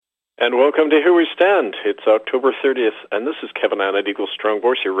And welcome to Here We Stand. It's October 30th, and this is Kevin Annett, Eagle Strong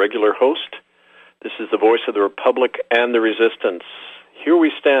Voice, your regular host. This is the voice of the Republic and the Resistance. Here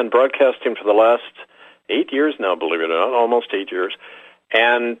We Stand, broadcasting for the last 8 years now, believe it or not, almost 8 years.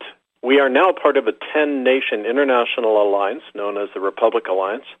 And we are now part of a 10-nation international alliance known as the Republic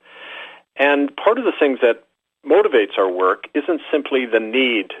Alliance. And part of the things that motivates our work isn't simply the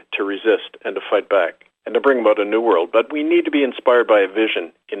need to resist and to fight back and to bring about a new world, but we need to be inspired by a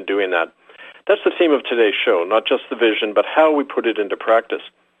vision in doing that. That's the theme of today's show, not just the vision, but how we put it into practice.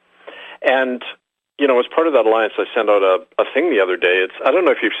 And, you know, as part of that alliance, I sent out a thing the other day. I don't know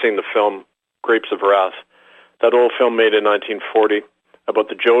if you've seen the film Grapes of Wrath, that old film made in 1940 about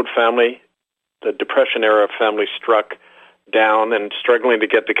the Joad family, the Depression-era family struck down and struggling to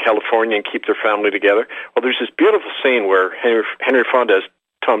get to California and keep their family together. Well, there's this beautiful scene where Henry Fonda as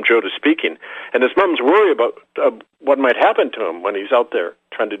Tom Joad is speaking, and his mom's worried about what might happen to him when he's out there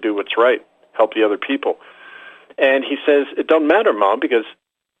trying to do what's right, help the other people. And he says, "It doesn't matter, Mom, because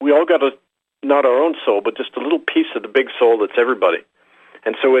we all got not our own soul, but just a little piece of the big soul that's everybody.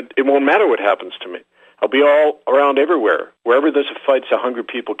 And so it won't matter what happens to me. I'll be all around everywhere. Wherever there's a fight so hungry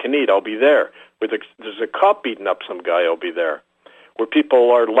people can eat, I'll be there. Where there's a cop beating up some guy, I'll be there. Where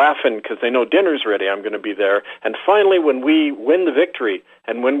people are laughing because they know dinner's ready, I'm going to be there. And finally, when we win the victory,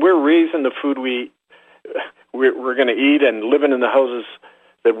 and when we're raising the food we're going to eat and living in the houses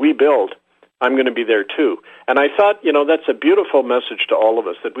that we build, I'm going to be there too." And I thought, you know, that's a beautiful message to all of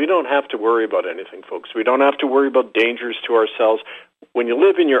us, that we don't have to worry about anything, folks. We don't have to worry about dangers to ourselves. When you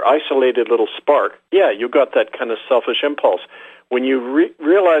live in your isolated little spark, yeah, you got that kind of selfish impulse. When you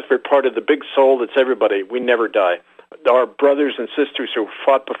realize we're part of the big soul that's everybody, we never die. Our brothers and sisters who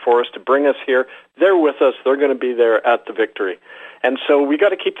fought before us to bring us here, they're with us. They're going to be there at the victory. And so we got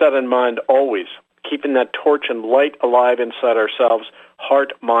to keep that in mind always, keeping that torch and light alive inside ourselves,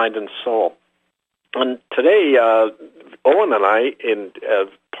 heart, mind, and soul. And today, Owen and I, in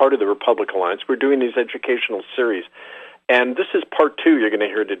part of the Republic Alliance, we're doing these educational series. And this is part 2 you're going to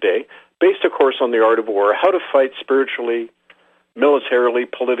hear today, based, of course, on the art of war, how to fight spiritually, militarily,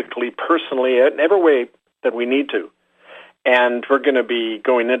 politically, personally, in every way that we need to. And we're going to be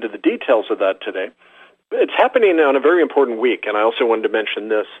going into the details of that today. It's happening on a very important week, and I also wanted to mention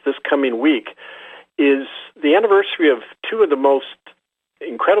this. This coming week is the anniversary of two of the most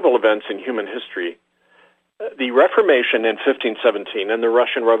incredible events in human history, the Reformation in 1517 and the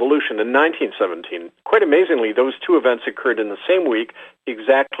Russian Revolution in 1917. Quite amazingly, those two events occurred in the same week,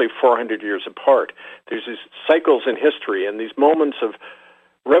 exactly 400 years apart. There's these cycles in history, and these moments of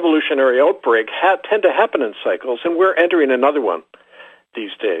revolutionary outbreak tend to happen in cycles, and we're entering another one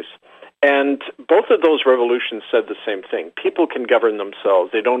these days. And both of those revolutions said the same thing. People can govern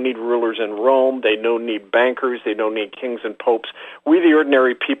themselves. They don't need rulers in Rome. They don't need bankers. They don't need kings and popes. We, the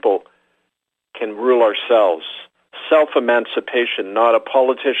ordinary people, can rule ourselves. Self-emancipation, not a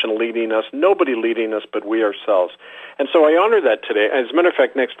politician leading us, nobody leading us but we ourselves. And so I honor that today. As a matter of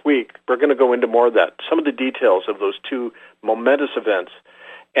fact, next week, we're going to go into more of that, some of the details of those two momentous events.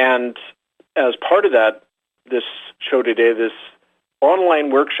 And as part of that, this show today, this online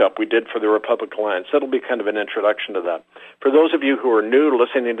workshop we did for the Republic Alliance, that'll be kind of an introduction to that. For those of you who are new,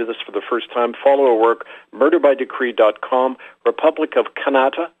 listening to this for the first time, follow our work, murderbydecree.com,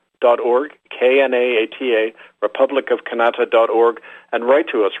 republicofkanata.org, K-N-A-A-T-A, republicofkanata.org, and write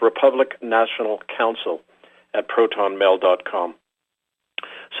to us, Republic National Council at protonmail.com.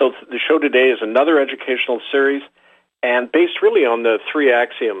 So the show today is another educational series, and based really on the 3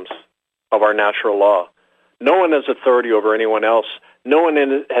 axioms of our natural law. No one has authority over anyone else. No one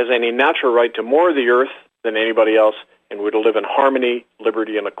has any natural right to more of the earth than anybody else, and we're to live in harmony,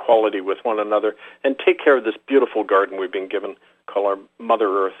 liberty, and equality with one another, and take care of this beautiful garden we've been given, called our Mother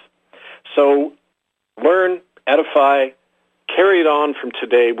Earth. So learn, edify, carry it on from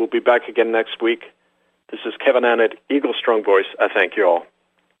today. We'll be back again next week. This is Kevin Annett, Eagle Strong Voice. I thank you all.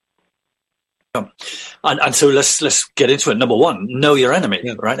 And so let's get into it. Number one, know your enemy,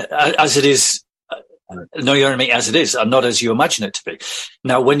 right? As it is, know your enemy as it is, and not as you imagine it to be.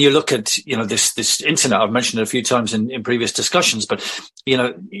 Now, when you look at, this internet, I've mentioned it a few times in previous discussions, but,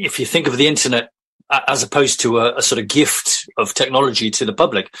 if you think of the internet as opposed to a sort of gift of technology to the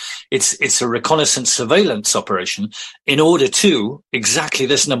public, it's a reconnaissance surveillance operation in order to exactly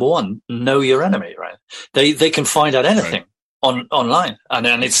this, number one, know your enemy, right? They can find out anything. Right. Online,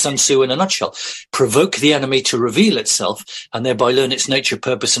 and it's Sun Tzu in a nutshell. Provoke the enemy to reveal itself, and thereby learn its nature,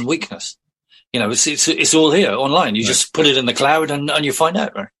 purpose, and weakness. It's all here online. You just put it in the cloud, and you find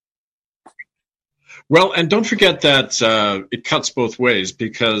out, right? Well, and don't forget that it cuts both ways,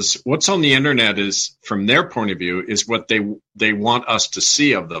 because what's on the internet is, from their point of view, is what they want us to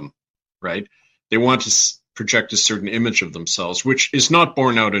see of them. right? They want to project a certain image of themselves, which is not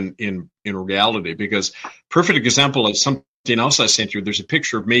borne out in reality. Because perfect example of something else I sent you, there's a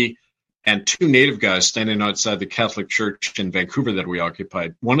picture of me and two native guys standing outside the Catholic Church in Vancouver that we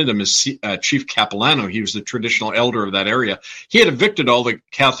occupied. One of them is Chief Capilano. He was the traditional elder of that area. He had evicted all the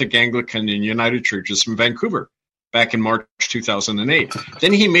Catholic, Anglican, and United churches from Vancouver back in March 2008.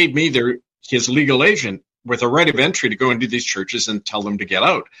 Then he made me his legal agent with a right of entry to go into these churches and tell them to get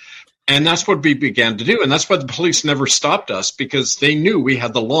out. And that's what we began to do. And that's why the police never stopped us, because they knew we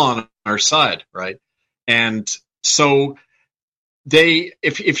had the law on our side, right? And so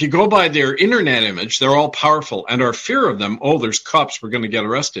if you go by their internet image, they're all powerful. And our fear of them, there's cops, we're going to get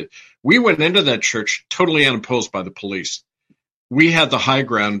arrested. We went into that church totally unopposed by the police. We had the high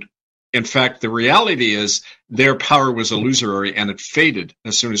ground. In fact, the reality is their power was illusory and it faded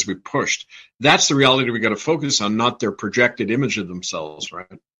as soon as we pushed. That's the reality we got to focus on, not their projected image of themselves,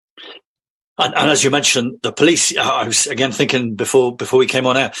 right? And as you mentioned, the police, I was again thinking before we came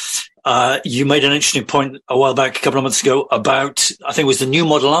on air, you made an interesting point a while back, a couple of months ago, about, I think it was the New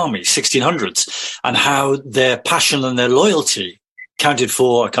Model Army, 1600s, and how their passion and their loyalty counted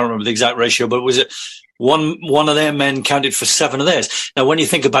for, I can't remember the exact ratio, but was it one of their men counted for 7 of theirs? Now, when you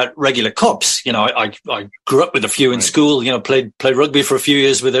think about regular cops, I grew up with a few in school, played rugby for a few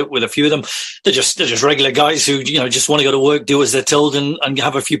years with a few of them. They're just regular guys who, just want to go to work, do as they're told and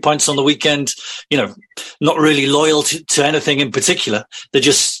have a few pints on the weekend, not really loyal to anything in particular. They're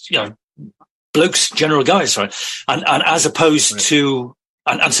just, blokes, general guys, right? And as opposed to,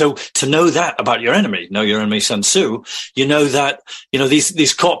 and so to know that about your enemy, know your enemy, Sun Tzu, that,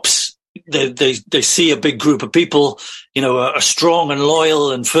 these cops, they see a big group of people, a strong and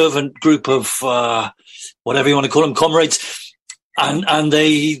loyal and fervent group of, whatever you want to call them, comrades. And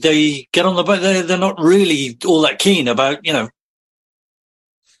they get on the boat. They're not really all that keen about,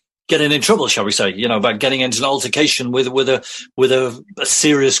 getting in trouble, shall we say, about getting into an altercation with a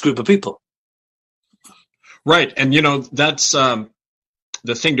serious group of people. Right. And, that's,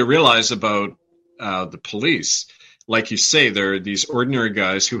 the thing to realize about, the police. Like you say, they're these ordinary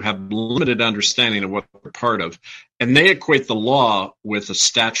guys who have limited understanding of what they're part of. And they equate the law with a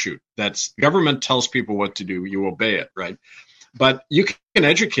statute. That's government tells people what to do, you obey it, right? But you can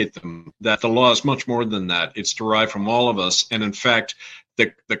educate them that the law is much more than that. It's derived from all of us. And in fact,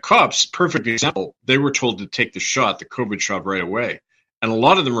 the cops, perfect example, they were told to take the COVID shot right away. And a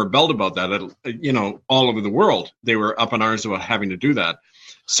lot of them rebelled about that, all over the world. They were up in arms about having to do that.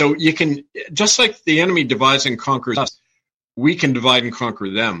 So you can, just like the enemy divides and conquers us, we can divide and conquer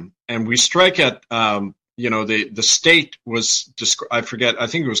them. And we strike at, the state was, I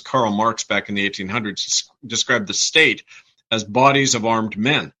think it was Karl Marx back in the 1800s, described the state as bodies of armed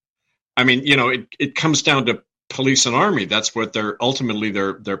men. I mean, it comes down to police and army. That's what ultimately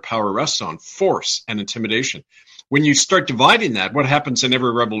their power rests on, force and intimidation. When you start dividing that, what happens in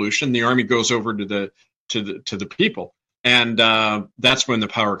every revolution? The army goes over to the people. And that's when the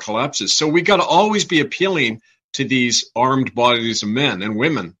power collapses. So we got to always be appealing to these armed bodies of men and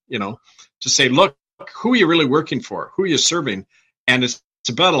women, to say, look, who are you really working for? Who are you serving? And it's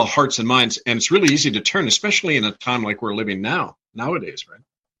a battle of hearts and minds. And it's really easy to turn, especially in a time like we're living nowadays, right?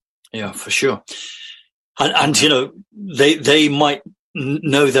 Yeah, for sure. And they might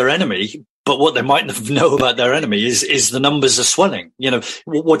know their enemy, but what they might know about their enemy is the numbers are swelling.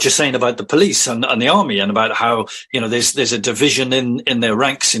 What you're saying about the police and the army, and about how, there's a division in their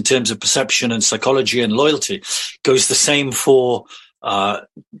ranks in terms of perception and psychology and loyalty, goes the same for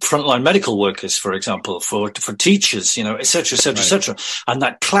frontline medical workers, for example, for teachers, et cetera, et cetera, et cetera. And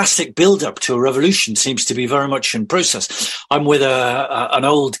that classic build-up to a revolution seems to be very much in process. I'm with an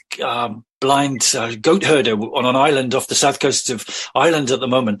old blind goat herder on an island off the south coast of Ireland at the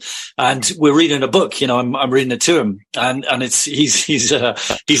moment, and we're reading a book. I'm reading it to him, and he's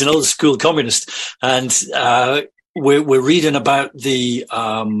an old school communist, and we're reading about the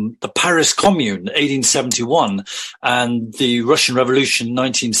Paris Commune, 1871, and the Russian Revolution,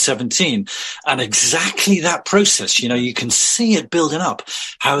 1917, and exactly that process. You can see it building up,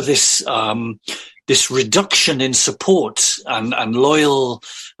 how this reduction in support and loyal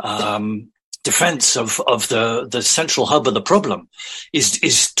defense of the central hub of the problem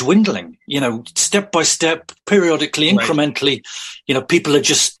is dwindling. Step by step, periodically, incrementally. People are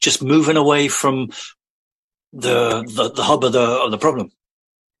just moving away from the hub of the problem.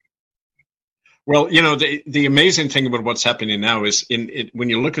 Well, the amazing thing about what's happening now is when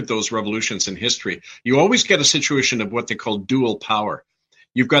you look at those revolutions in history, you always get a situation of what they call dual power.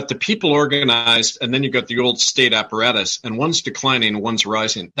 You've got the people organized, and then you've got the old state apparatus, and one's declining and one's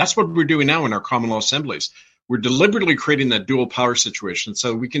rising. That's what we're doing now in our common law assemblies. We're deliberately creating that dual power situation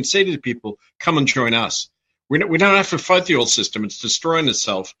so we can say to the people, come and join us. We don't have to fight the old system. It's destroying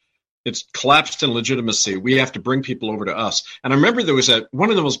itself. It's collapsed in legitimacy. We have to bring people over to us. And I remember there was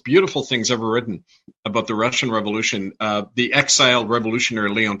one of the most beautiful things ever written about the Russian Revolution. The exiled revolutionary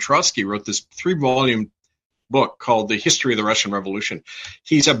Leon Trotsky wrote this 3-volume book called The History of the Russian Revolution.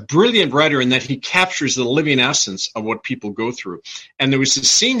 He's a brilliant writer in that he captures the living essence of what people go through. And there was this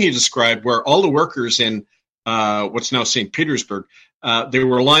scene he described where all the workers in what's now St. Petersburg, they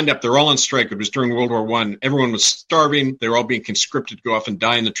were lined up. They're all on strike. It was during World War I. Everyone was starving. They were all being conscripted to go off and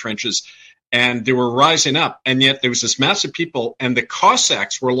die in the trenches. And they were rising up. And yet there was this mass of people, and the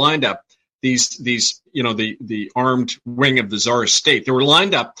Cossacks were lined up, these the armed wing of the Tsarist state. They were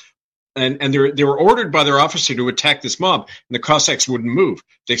lined up, and they were ordered by their officer to attack this mob, and the Cossacks wouldn't move.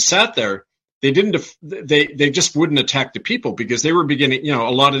 They sat there. They just wouldn't attack the people because they were beginning,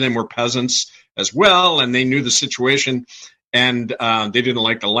 a lot of them were peasants as well, and they knew the situation. And they didn't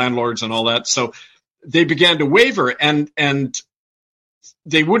like the landlords and all that. So they began to waver, and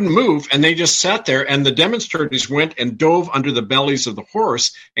they wouldn't move, and they just sat there, and the demonstrators went and dove under the bellies of the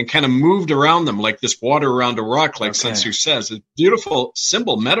horse and kind of moved around them like this water around a rock, like Sun Tzu says. A beautiful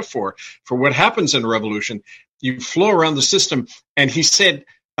symbol, metaphor for what happens in a revolution. You flow around the system, and he said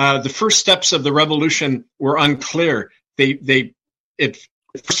the first steps of the revolution were unclear. It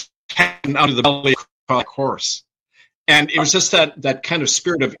first happened out of the belly of the horse. And it was just that kind of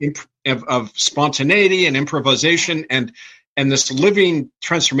spirit of spontaneity and improvisation and this living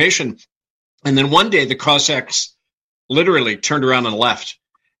transformation. And then one day the Cossacks literally turned around and left.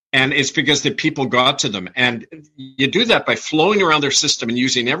 And it's because the people got to them. And you do that by flowing around their system and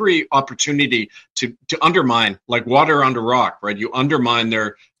using every opportunity to undermine, like water around a rock, right? You undermine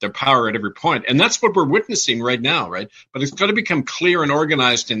their power at every point. And that's what we're witnessing right now, right? But it's got to become clear and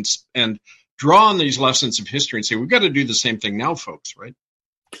organized and draw on these lessons of history and say, we've got to do the same thing now, folks, right?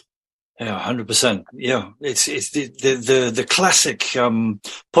 Yeah, 100%. Yeah, it's the classic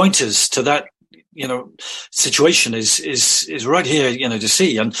pointers to that situation is right here, to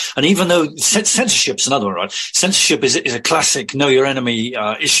see. And even though censorship's another one, right? Censorship is a classic know your enemy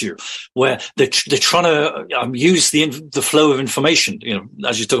issue where they're trying to use the flow of information,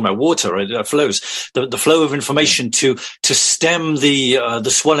 as you're talking about water, right? Flows, the flow of information to stem the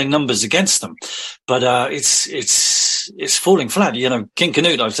swelling numbers against them. But it's falling flat. King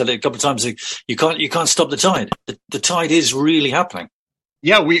Canute, I've said it a couple of times, you can't stop the tide. The tide is really happening.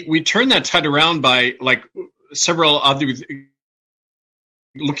 Yeah, we turn that tide around by like several other,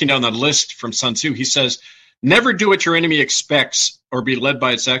 looking down that list from Sun Tzu. He says, never do what your enemy expects or be led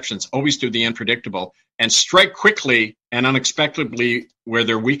by its actions. Always do the unpredictable and strike quickly and unexpectedly where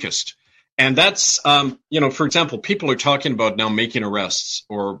they're weakest. And that's, for example, people are talking about now making arrests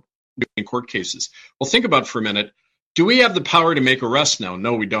or doing court cases. Well, think about it for a minute. Do we have the power to make arrests now?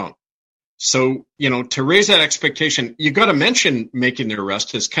 No, we don't. So, to raise that expectation, you got to mention making the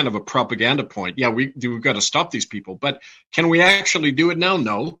arrest as kind of a propaganda point. Yeah, we've got to stop these people. But can we actually do it now?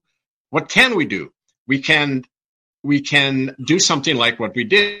 No. What can we do? We can do something like what we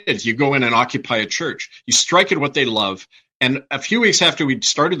did. You go in and occupy a church. You strike at what they love. And a few weeks after we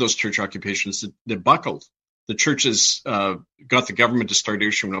started those church occupations, they buckled. The churches got the government to start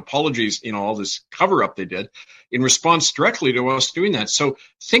issuing apologies, all this cover-up they did in response directly to us doing that. So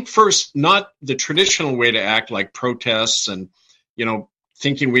think first, not the traditional way to act like protests and,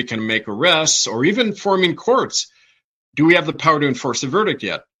 thinking we can make arrests or even forming courts. Do we have the power to enforce a verdict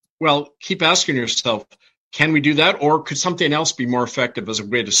yet? Well, keep asking yourself, can we do that? Or could something else be more effective as a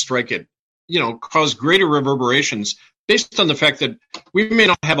way to strike it, cause greater reverberations based on the fact that we may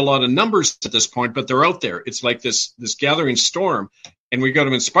not have a lot of numbers at this point, but they're out there. It's like this gathering storm, and we've got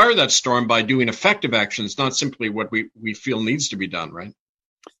to inspire that storm by doing effective actions, not simply what we feel needs to be done, right?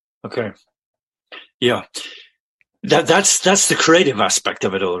 Okay. Yeah. That's the creative aspect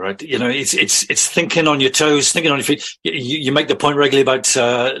of it all, right? It's thinking on your toes, thinking on your feet. You make the point regularly about,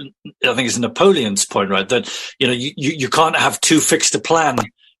 I think it's Napoleon's point, right? That, you can't have too fixed a plan.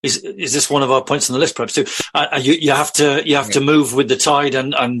 Is this one of our points on the list, perhaps too? You have to move with the tide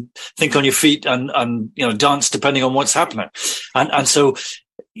and think on your feet and dance depending on what's happening. And so,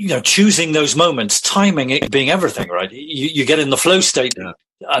 choosing those moments, timing it being everything, right? You get in the flow state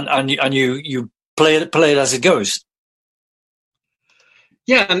and you play it as it goes.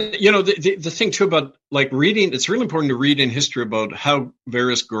 Yeah. And, the thing too about like reading, it's really important to read in history about how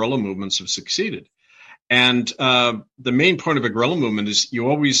various guerrilla movements have succeeded. And the main point of a guerrilla movement is you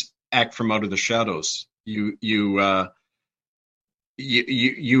always act from out of the shadows. You're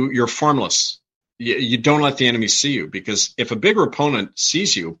formless. You don't let the enemy see you, because if a bigger opponent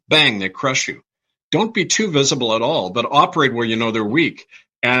sees you, bang, they crush you. don't be too visible at all, but operate where you know they're weak.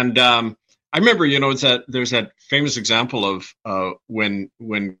 And I remember, there's that famous example of when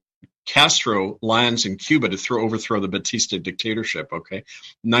Castro lands in Cuba to overthrow the Batista dictatorship,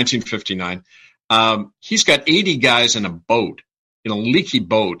 1959. He's got 80 guys in a boat, in a leaky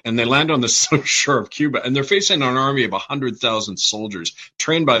boat, and they land on the south shore of Cuba, and they're facing an army of 100,000 soldiers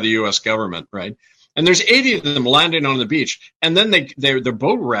trained by the U.S. government, right? And there's 80 of them landing on the beach, and then their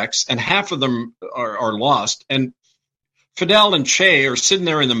boat wrecks, and half of them are lost. And Fidel and Che are sitting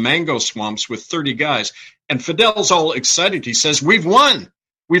there in the mango swamps with 30 guys, and Fidel's all excited. He says, "We've won,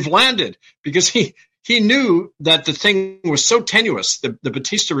 we've landed," because he knew that the thing was so tenuous, the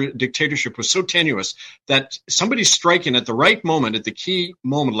Batista dictatorship was so tenuous that somebody striking at the right moment, at the key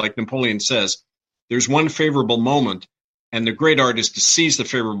moment, like Napoleon says, there's one favorable moment, and the great art is to seize the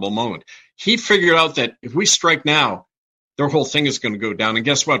favorable moment. He figured out that if we strike now, their whole thing is going to go down. And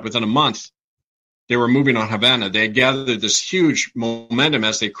guess what? Within a month, they were moving on Havana. They had gathered this huge momentum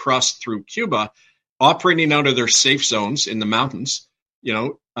as they crossed through Cuba, operating out of their safe zones in the mountains,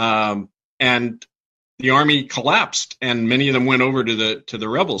 and the army collapsed, and many of them went over to the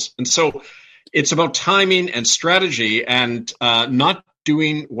rebels. And so it's about timing and strategy, and not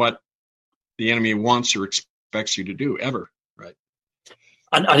doing what the enemy wants or expects you to do ever, right?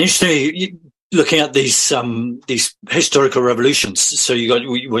 And interestingly, looking at these historical revolutions, so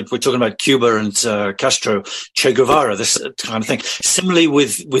we're talking about Cuba and Castro, Che Guevara, this kind of thing. Similarly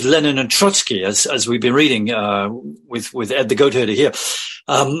with Lenin and Trotsky, as we've been reading with Ed the Goat Herder here.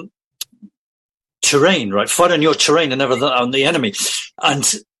 Terrain, right? Fight on your terrain and never on the enemy,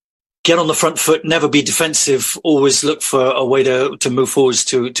 and get on the front foot. Never be defensive. Always look for a way to move forwards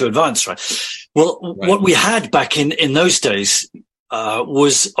to advance. Right. Well, right. What we had back in those days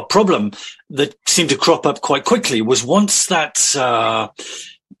was a problem that seemed to crop up quite quickly. Was once that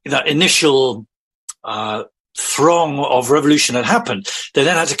initial throng of revolution had happened, they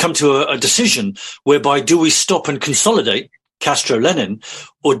then had to come to a decision whereby do we stop and consolidate Castro, Lenin,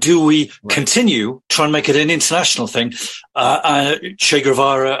 or do we continue try and make it an international thing, Che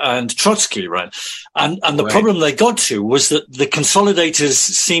Guevara and Trotsky, right? And the problem they got to was that the consolidators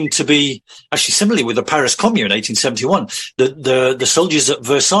seemed to be actually similarly with the Paris Commune in 1871. The soldiers at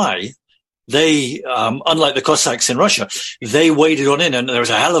Versailles, they, unlike the Cossacks in Russia, they waded on in, and there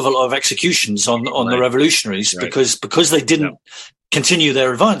was a hell of a lot of executions on the revolutionaries because they didn't continue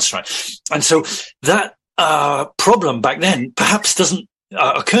their advance, right? And so that problem back then perhaps doesn't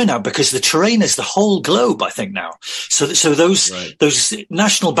occur now because the terrain is the whole globe, I think now. So those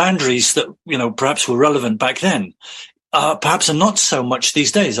national boundaries that, perhaps were relevant back then, perhaps are not so much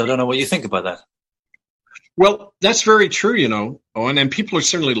these days. I don't know what you think about that. Well, that's very true, Owen, and people are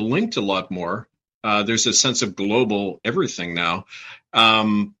certainly linked a lot more. There's a sense of global everything now.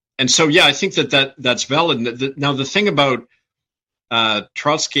 And so, I think that's valid. Now, the thing about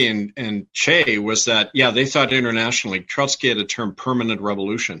Trotsky and Che was that, they thought internationally. Trotsky had a term permanent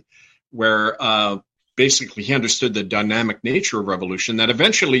revolution, where basically he understood the dynamic nature of revolution, that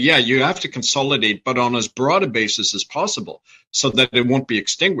eventually, you have to consolidate, but on as broad a basis as possible so that it won't be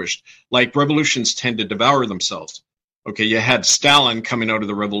extinguished. Like revolutions tend to devour themselves. Okay, you had Stalin coming out of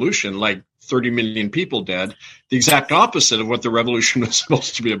the revolution, like 30 million people dead, the exact opposite of what the revolution was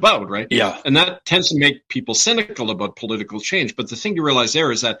supposed to be about, right? Yeah. And that tends to make people cynical about political change. But the thing to realize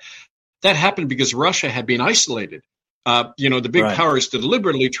there is that happened because Russia had been isolated. The big powers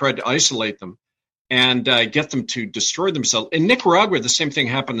deliberately tried to isolate them and get them to destroy themselves. In Nicaragua, the same thing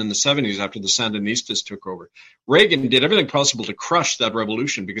happened in the 70s after the Sandinistas took over. Reagan did everything possible to crush that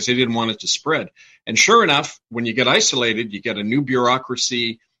revolution because he didn't want it to spread. And sure enough, when you get isolated, you get a new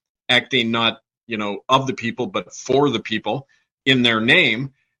bureaucracy acting not, of the people, but for the people in their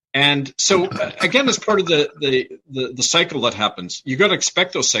name. And so, again, as part of the cycle that happens, you got to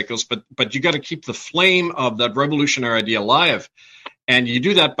expect those cycles, but you got to keep the flame of that revolutionary idea alive. And you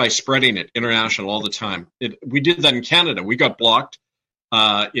do that by spreading it international all the time. We did that in Canada. We got blocked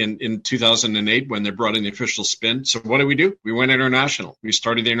in 2008 when they brought in the official spin. So what did? We went international. We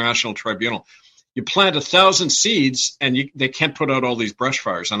started the International Tribunal. You plant 1,000 seeds, and they can't put out all these brush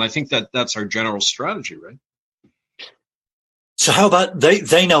fires. And I think that's our general strategy, right? So how about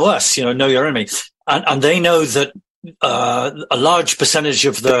they know us, know your enemy, and they know that a large percentage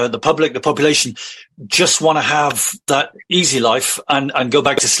of the public, the population, just want to have that easy life and go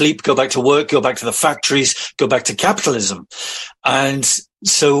back to sleep, go back to work, go back to the factories, go back to capitalism. And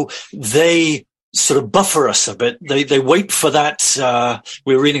so they sort of buffer us a bit. They wait for that.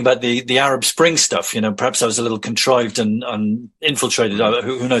 We were reading about the Arab Spring stuff. Perhaps that was a little contrived and infiltrated.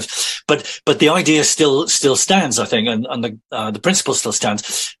 Who knows? But the idea still stands, I think, and the principle still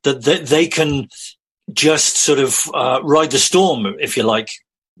stands that they can just sort of ride the storm, if you like,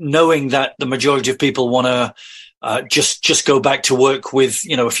 knowing that the majority of people want to just go back to work with,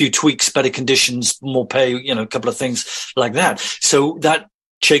 a few tweaks, better conditions, more pay, a couple of things like that. So that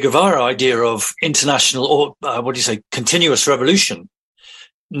Che Guevara idea of international, or continuous revolution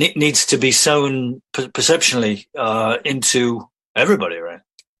needs to be sown perceptually into everybody, right?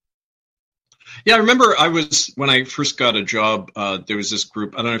 Yeah, I remember when I first got a job, there was this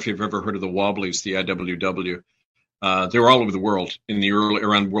group, I don't know if you've ever heard of the Wobblies, the IWW. They were all over the world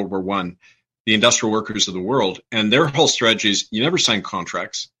around World War I, the industrial workers of the world. And their whole strategy is you never sign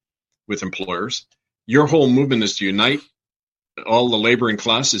contracts with employers. Your whole movement is to unite all the laboring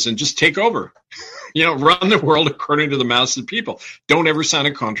classes and just take over, run the world according to the mass of people. Don't ever sign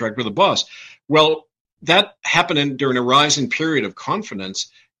a contract with a boss. Well, that happened during a rising period of confidence.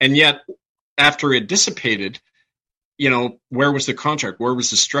 And yet, after it dissipated, where was the contract? Where was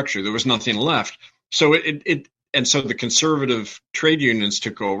the structure? There was nothing left. So so the conservative trade unions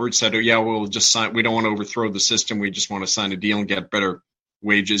took over and said, we'll just sign. We don't want to overthrow the system. We just want to sign a deal and get better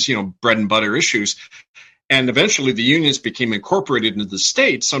wages, bread and butter issues. And eventually the unions became incorporated into the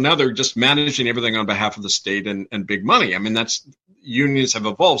state. So now they're just managing everything on behalf of the state and big money. I mean, unions have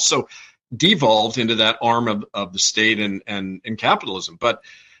evolved. So devolved into that arm of the state and capitalism. But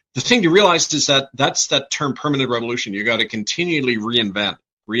the thing to realize is that's that term permanent revolution. You got to continually reinvent.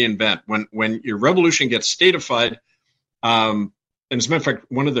 When your revolution gets statified, and as a matter of fact,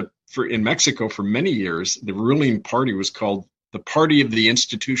 in Mexico for many years, the ruling party was called the Party of the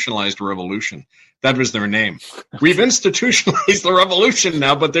Institutionalized Revolution. That was their name. We've institutionalized the revolution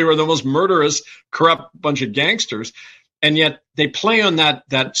now, but they were the most murderous, corrupt bunch of gangsters. And yet they play on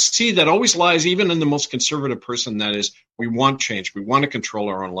that seed that always lies even in the most conservative person. That is, we want change. We want to control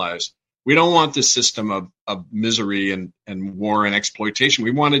our own lives. We don't want this system of misery and war and exploitation.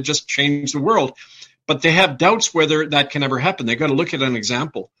 We want to just change the world. But they have doubts whether that can ever happen. They got to look at an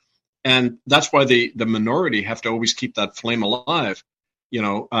example. And that's why the minority have to always keep that flame alive,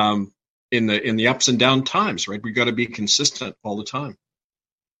 in the ups and down times, right? We got to be consistent all the time.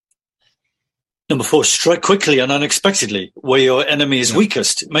 Number 4, strike quickly and unexpectedly where your enemy is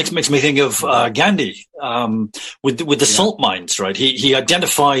weakest. Makes me think of Gandhi with the salt mines, right? He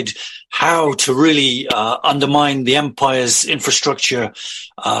identified how to really undermine the empire's infrastructure,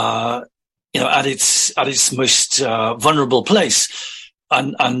 at its most vulnerable place,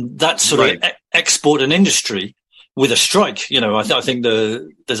 and that sort of export and industry with a strike. I think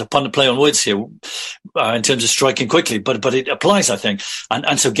there's a pun to play on words here in terms of striking quickly, but it applies, I think.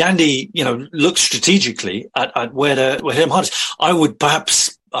 And so Gandhi, looked strategically at where hit him hardest. I would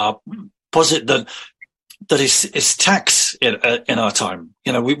perhaps posit that is tax in our time.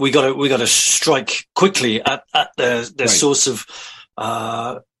 We got to strike quickly at their source of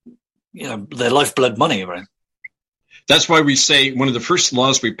their lifeblood money, right? That's why we say one of the first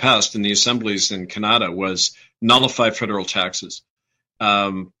laws we passed in the assemblies in Canada was nullify federal taxes.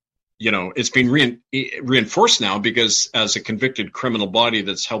 It's been reinforced now because as a convicted criminal body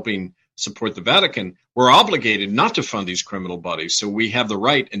that's helping support the Vatican, we're obligated not to fund these criminal bodies. So we have the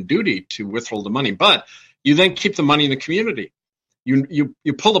right and duty to withhold the money. But you then keep the money in the community. You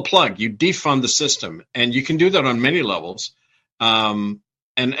pull the plug, you defund the system, and you can do that on many levels.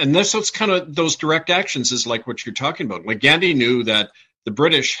 And that's what's kind of those direct actions is like what you're talking about. Like Gandhi knew that the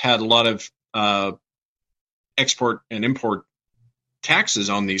British had a lot of export and import taxes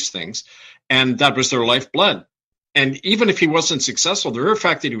on these things, and that was their lifeblood. And even if he wasn't successful, the very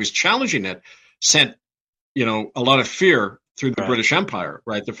fact that he was challenging it sent, a lot of fear through the British Empire,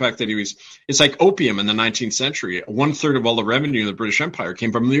 right? The fact that it's like opium in the 19th century. 1/3 of all the revenue of the British Empire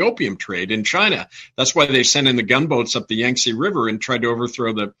came from the opium trade in China. That's why they sent in the gunboats up the Yangtze River and tried to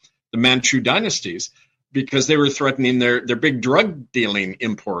overthrow the Manchu dynasties, because they were threatening their big drug dealing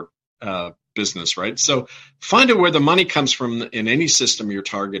import business, right? So find out where the money comes from in any system you're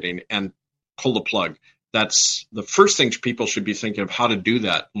targeting and pull the plug. That's the first thing people should be thinking of, how to do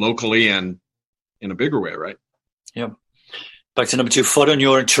that locally and in a bigger way, right? Yeah. Back to number 2, fought on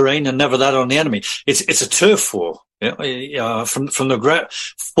your terrain and never that on the enemy. It's a turf war. From the ground,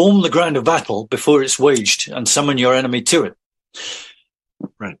 form the ground of battle before it's waged and summon your enemy to it.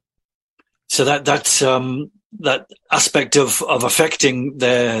 Right. So that aspect of affecting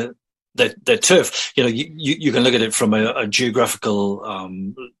their turf, you can look at it from a geographical,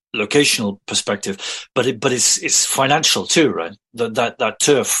 locational perspective, but it's financial too, right? That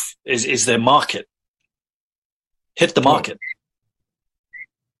turf is their market. Hit the market.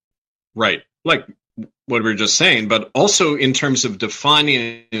 Right. Like what we were just saying, but also in terms of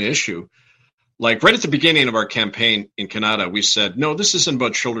defining an issue, Like right at the beginning of our campaign in Canada, we said, no, this isn't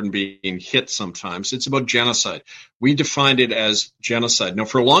about children being hit sometimes. It's about genocide. We defined it as genocide. Now,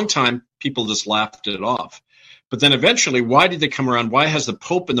 for a long time, people just laughed it off. But then eventually, why did they come around? Why has the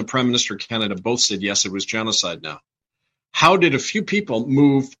Pope and the Prime Minister of Canada both said, yes, it was genocide now? How did a few people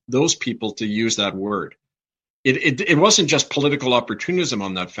move those people to use that word? It wasn't just political opportunism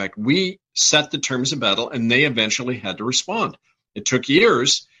on that fact. We set the terms of battle, and they eventually had to respond. It took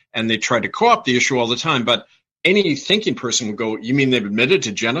years, and they tried to co-opt the issue all the time. But any thinking person would go, you mean they've admitted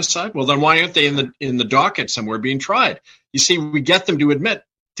to genocide? Well, then why aren't they in the docket somewhere being tried? You see, we get them to admit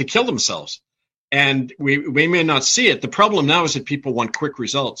to kill themselves. And we may not see it. The problem now is that people want quick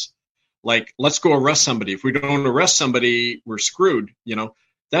results. Like, let's go arrest somebody. If we don't arrest somebody, we're screwed, you know.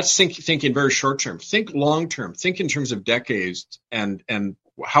 That's thinking very short term. Think long term. Think in terms of decades and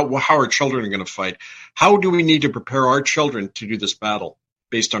how our children are going to fight. How do we need to prepare our children to do this battle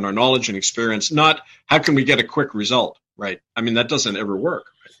based on our knowledge and experience? Not how can we get a quick result, right? I mean, that doesn't ever work.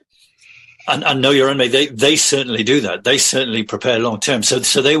 And know your enemy. They certainly do that. They certainly prepare long term.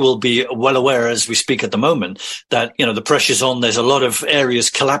 So they will be well aware as we speak at the moment that, you know, the pressure's on. There's a lot of areas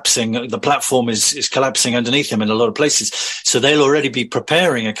collapsing. The platform is collapsing underneath them in a lot of places. So they'll already be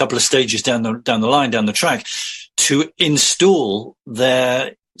preparing a couple of stages down the line, down the track, to install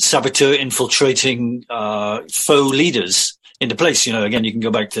their saboteur infiltrating faux leaders into place. You know, again, you can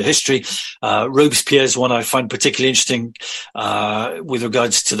go back to history. Robespierre's one I find particularly interesting with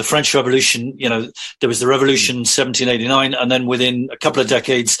regards to the French Revolution. You know, there was the Revolution 1789, and then within a couple of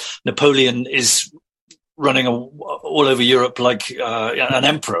decades, Napoleon is running all over Europe like an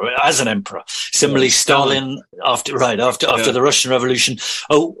emperor, as an emperor. Similarly, Stalin after the Russian Revolution.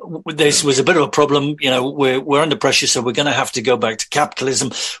 This was a bit of a problem. You know, we're under pressure, so we're going to have to go back to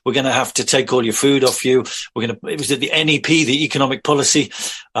capitalism. We're going to have to take all your food off you. It was the NEP, the economic policy,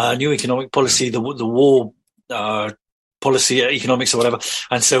 new economic policy, the war policy, economics or whatever.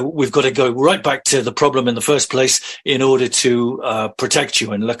 And so we've got to go right back to the problem in the first place in order to protect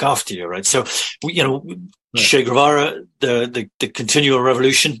you and look after you, right? So, you know, Che Guevara, the continual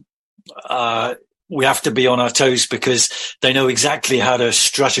revolution, we have to be on our toes because they know exactly how to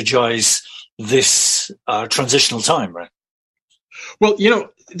strategize this transitional time, right? Well, you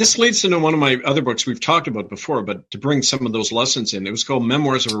know, this leads into one of my other books we've talked about before, but to bring some of those lessons in, it was called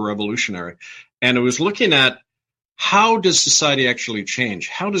Memoirs of a Revolutionary. And it was looking at how does society actually change?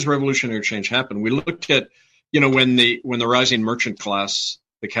 How does revolutionary change happen? We looked at, you know, when the rising merchant class,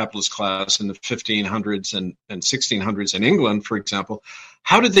 the capitalist class in the 1500s and 1600s in England, for example,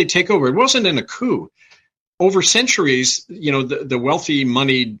 how did they take over? It wasn't in a coup. Over centuries, you know, the wealthy,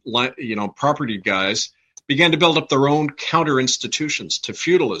 moneyed, you know, property guys began to build up their own counter institutions to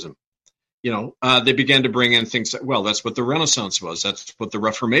feudalism. You know, they began to bring in things that, well, that's what the Renaissance was. That's what the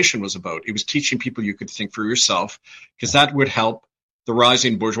Reformation was about. It was teaching people you could think for yourself, because that would help the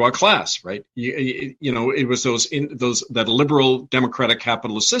rising bourgeois class, right? You know, it was that liberal democratic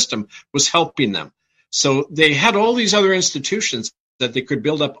capitalist system was helping them. So they had all these other institutions that they could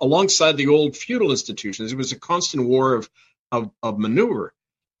build up alongside the old feudal institutions. It was a constant war of maneuver.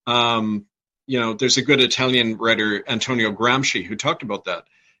 You know, there's a good Italian writer, Antonio Gramsci, who talked about that.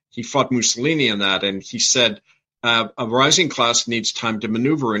 He fought Mussolini in that, and he said a rising class needs time to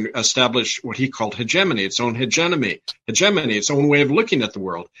maneuver and establish what he called hegemony, its own hegemony, its own way of looking at the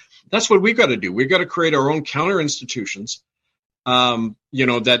world. That's what we've got to do. We've got to create our own counter institutions, you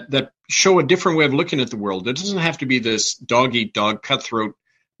know, that show a different way of looking at the world. It doesn't have to be this dog-eat-dog, cutthroat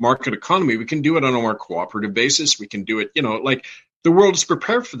market economy. We can do it on a more cooperative basis. We can do it, you know, like the world is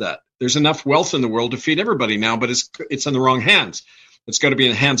prepared for that. There's enough wealth in the world to feed everybody now, but it's in the wrong hands. It's got to be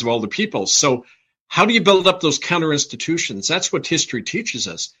in the hands of all the people. So how do you build up those counter institutions? That's what history teaches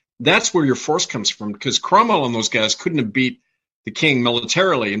us. That's where your force comes from, because Cromwell and those guys couldn't have beat the king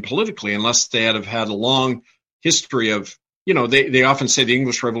militarily and politically unless they had a long history of, you know, they often say the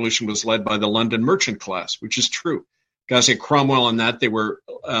English Revolution was led by the London merchant class, which is true. Guys like Cromwell and that, they were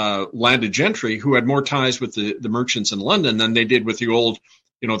landed gentry who had more ties with the merchants in London than they did with the old,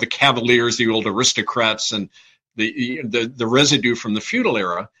 you know, the Cavaliers, the old aristocrats, and the residue from the feudal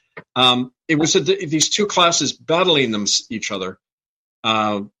era. It was these two classes battling each other.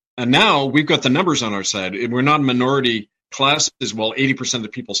 And now we've got the numbers on our side. We're not minority classes. Well, 80% of the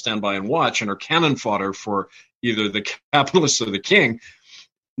people stand by and watch and are cannon fodder for either the capitalists or the king.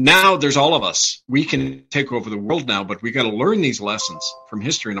 Now there's all of us. We can take over the world now, but we got to learn these lessons from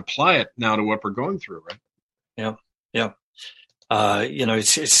history and apply it now to what we're going through, right? Yeah, yeah. You know,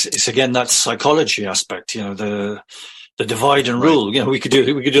 it's again that psychology aspect. You know, the divide and rule. You know, we could do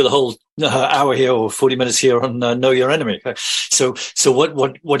the whole hour here or 40 minutes here on Know Your Enemy. So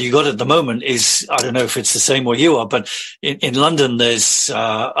what you got at the moment is, I don't know if it's the same where you are, but in London there's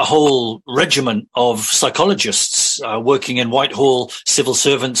a whole regiment of psychologists working in Whitehall, civil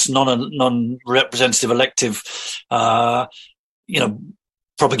servants, non-representative elective,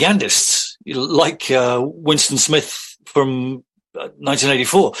 propagandists like Winston Smith from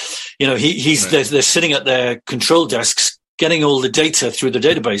 1984. You know, they're sitting at their control desks, getting all the data through the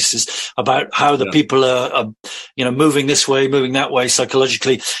databases about how the people are moving this way, moving that way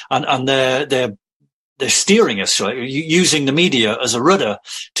psychologically, and they're steering us, right? Using the media as a rudder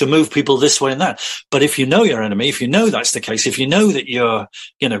to move people this way and that. But if you know your enemy, if you know that's the case, if you know that your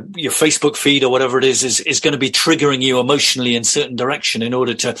Facebook feed or whatever it is going to be triggering you emotionally in certain direction in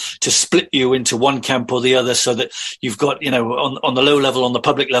order to split you into one camp or the other, so that you've got, on the low level, on the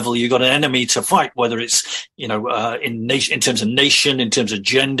public level, you've got an enemy to fight, whether it's, in terms of nation, in terms of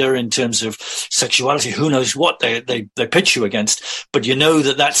gender, in terms of sexuality, who knows what they pitch you against. But you know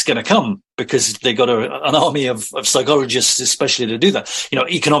that that's going to come, because they got an army of psychologists, especially to do that.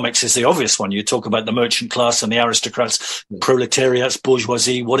 Economics is the obvious one. You talk about the merchant class and the aristocrats, proletariats,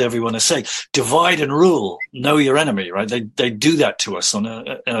 bourgeoisie, whatever you want to say. Divide and rule. Know your enemy, right? They do that to us in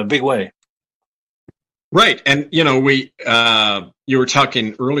a big way. Right. And, you were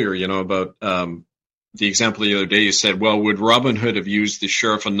talking earlier, about the example the other day. You said, well, would Robin Hood have used the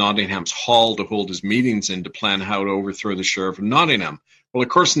Sheriff of Nottingham's Hall to hold his meetings in to plan how to overthrow the Sheriff of Nottingham? Well, of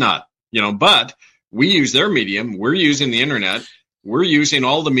course not. But we use their medium. We're using the internet. We're using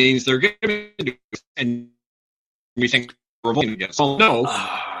all the means they're going to do, and we think we're revolting against. Well, no.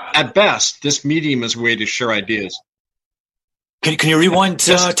 At best, this medium is a way to share ideas. Can you rewind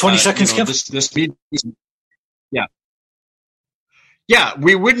 20 seconds, Kevin? This medium, yeah.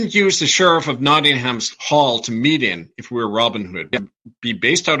 We wouldn't use the Sheriff of Nottingham's Hall to meet in if we were Robin Hood. We'd be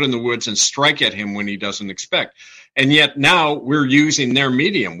based out in the woods and strike at him when he doesn't expect. And yet now we're using their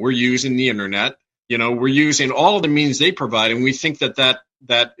medium. We're using the internet. We're using all of the means they provide, and we think that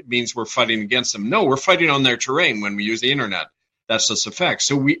means we're fighting against them. No, we're fighting on their terrain when we use the internet. That's just a fact.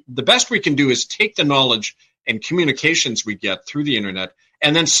 So the best we can do is take the knowledge and communications we get through the internet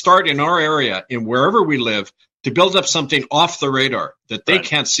and then start in our area, in wherever we live, to build up something off the radar that they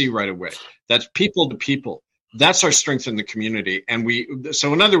can't see right away. That's people to people. That's our strength in the community. And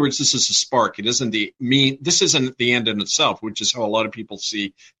so in other words, this is a spark. This isn't the end in itself, which is how a lot of people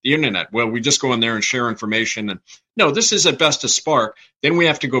see the internet. Well, we just go in there and share information. And no, this is at best a spark. Then we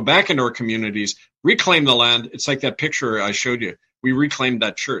have to go back into our communities, reclaim the land. It's like that picture I showed you. We reclaimed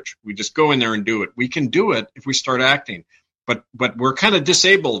that church. We just go in there and do it. We can do it if we start acting, but we're kind of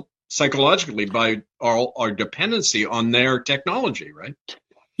disabled psychologically by our dependency on their technology, right?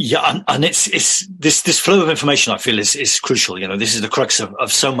 Yeah, and it's this flow of information, I feel, is crucial. This is the crux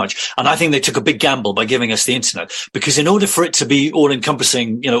of so much. And I think they took a big gamble by giving us the internet, because in order for it to be all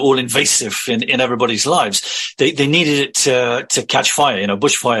encompassing, all invasive in everybody's lives, they needed it to catch fire,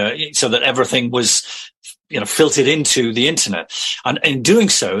 bushfire, so that everything was, filtered into the internet. And in doing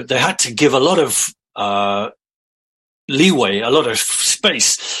so, they had to give a lot of leeway, a lot of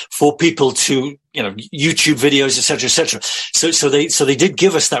space for people to, YouTube videos, etc., etc. So they did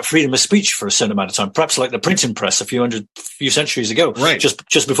give us that freedom of speech for a certain amount of time, perhaps like the printing press a few centuries ago, right?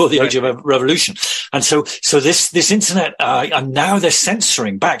 Just before the age of revolution. And so this internet, and now they're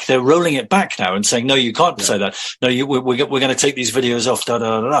censoring back. They're rolling it back now and saying, no, you can't say that. No, we're going to take these videos off. Da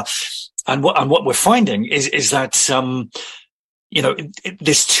da da da. And what we're finding is that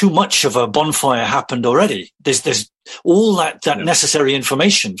there's too much of a bonfire happened already. There's all that necessary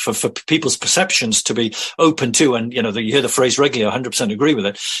information for people's perceptions to be open to. And, you hear the phrase regularly, 100% agree with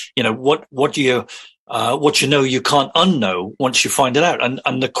it. What you can't unknow once you find it out.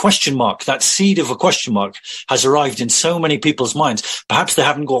 And the question mark, that seed of a question mark, has arrived in so many people's minds. Perhaps they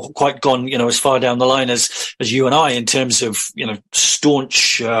haven't quite gone, as far down the line as you and I, in terms of,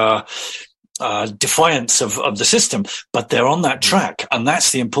 staunch, defiance of the system, but they're on that track, and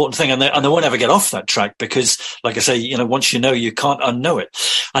that's the important thing. And they won't ever get off that track, because, like I say, once you can't unknow it.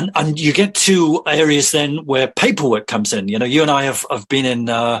 And you get to areas then where paperwork comes in. You and I have been in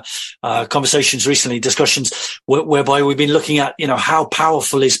conversations recently, discussions whereby we've been looking at, how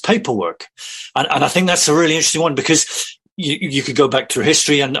powerful is paperwork, and I think that's a really interesting one, because you could go back through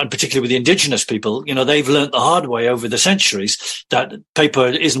history, and particularly with the indigenous people, they've learnt the hard way over the centuries that paper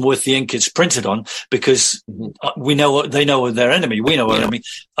isn't worth the ink it's printed on, because they know their enemy. We know our enemy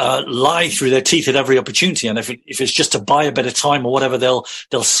lie through their teeth at every opportunity. And if it's just to buy a bit of time or whatever, they'll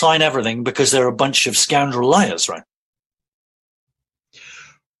sign everything, because they're a bunch of scoundrel liars, right?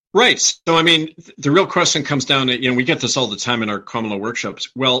 Right. So, I mean, the real question comes down to, we get this all the time in our common law workshops.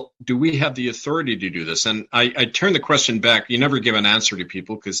 Well, do we have the authority to do this? And I turn the question back. You never give an answer to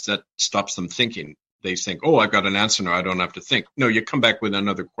people because that stops them thinking. They think, oh, I've got an answer now. I don't have to think. No, you come back with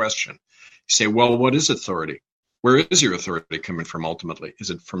another question. You say, well, what is authority? Where is your authority coming from ultimately? Is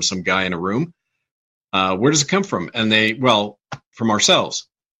it from some guy in a room? Where does it come from? And from ourselves.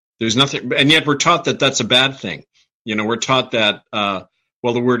 There's nothing. And yet we're taught that that's a bad thing. We're taught that,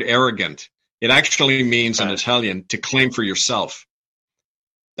 the word arrogant, it actually means in Italian to claim for yourself.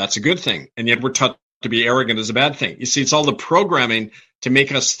 That's a good thing. And yet we're taught to be arrogant is a bad thing. You see, it's all the programming to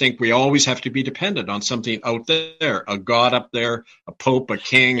make us think we always have to be dependent on something out there, a God up there, a pope, a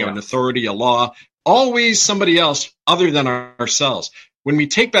king, an authority, a law, always somebody else other than ourselves. When we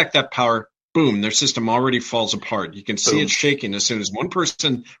take back that power, boom, their system already falls apart. You can see it shaking as soon as one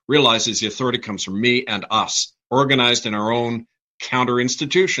person realizes the authority comes from me and us, organized in our own counter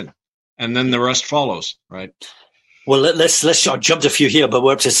institution, and then the rest follows, right? Well, let's I jumped a few here, but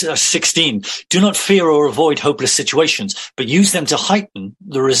we're up to 16. Do not fear or avoid hopeless situations, but use them to heighten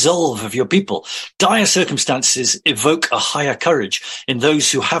the resolve of your people. Dire circumstances evoke a higher courage in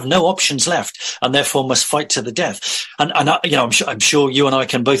those who have no options left and therefore must fight to the death. And I'm sure you and I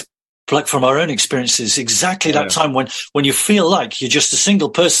can both pluck from our own experiences exactly that time when you feel like you're just a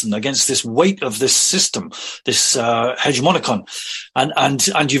single person against this weight of this system, this hegemonicon, and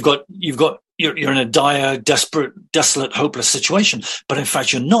you're in a dire, desperate, desolate, hopeless situation. But in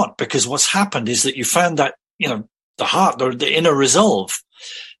fact, you're not, because what's happened is that you found that the heart or the inner resolve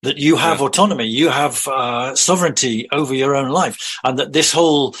that you have autonomy, you have sovereignty over your own life, and that this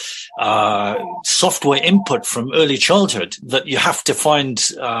whole software input from early childhood that you have to find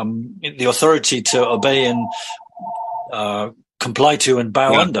the authority to obey and comply to and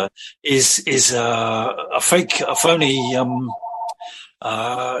bow under is a fake, a phony,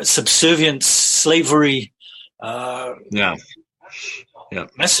 subservient slavery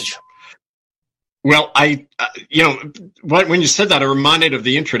message. Well, when you said that, I reminded of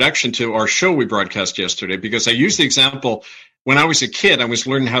the introduction to our show we broadcast yesterday, because I used the example when I was a kid, I was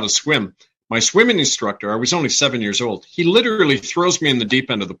learning how to swim. My swimming instructor, I was only 7 years old, he literally throws me in the deep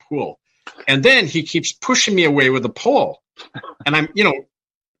end of the pool. And then he keeps pushing me away with a pole. And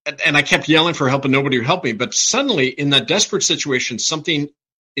and I kept yelling for help and nobody would help me. But suddenly in that desperate situation, something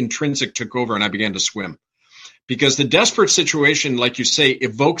intrinsic took over and I began to swim. Because the desperate situation, like you say,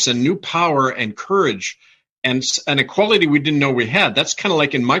 evokes a new power and courage and a quality we didn't know we had. That's kind of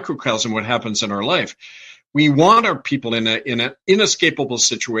like in microcosm what happens in our life. We want our people in an inescapable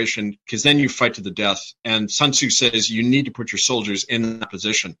situation, because then you fight to the death. And Sun Tzu says you need to put your soldiers in that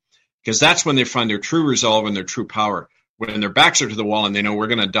position, because that's when they find their true resolve and their true power. When their backs are to the wall and they know we're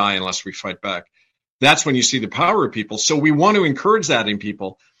going to die unless we fight back. That's when you see the power of people. So we want to encourage that in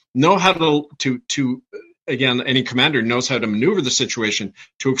people. Know how to again, any commander knows how to maneuver the situation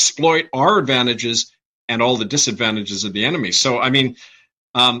to exploit our advantages and all the disadvantages of the enemy. So, I mean,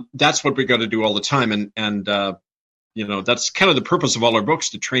 that's what we got to do all the time. And that's kind of the purpose of all our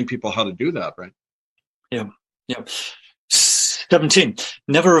books, to train people how to do that, right? Yeah. 17,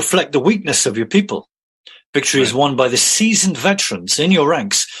 never reflect the weakness of your people. Victory is won by the seasoned veterans in your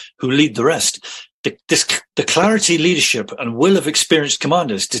ranks who lead the rest. The clarity, leadership, and will of experienced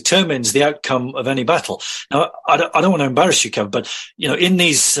commanders determines the outcome of any battle. Now, I don't want to embarrass you, Kev, but in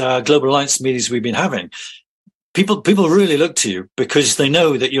these Global Alliance meetings we've been having, people really look to you because they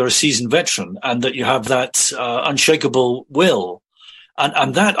know that you're a seasoned veteran and that you have that unshakable will,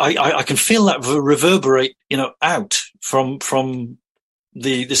 and that I can feel that reverberate, out from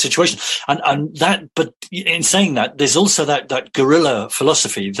the situation, and that. But in saying that, there's also that guerrilla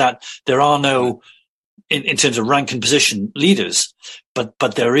philosophy that there are no, in terms of rank and position, leaders, but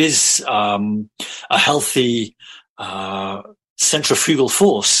there is a healthy centrifugal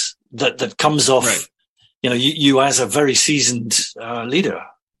force that comes off, you as a very seasoned leader.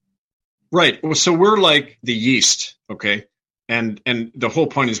 Right. Well, so we're like the yeast, okay, and the whole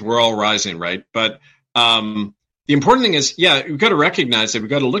point is we're all rising, right? But the important thing is, we've got to recognize that we've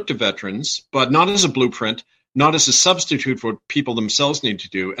got to look to veterans, but not as a blueprint, not as a substitute for what people themselves need to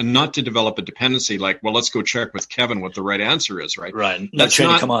do, and not to develop a dependency like, well, let's go check with Kevin what the right answer is, right? Right. That's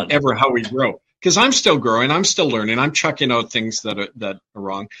not ever how we grow. Because I'm still growing, I'm still learning, I'm chucking out things that are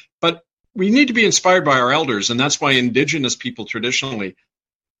wrong. But we need to be inspired by our elders, and that's why Indigenous people traditionally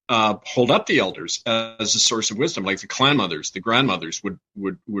hold up the elders as a source of wisdom, like the clan mothers, the grandmothers would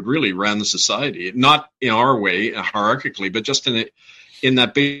really run the society, not in our way hierarchically, but just in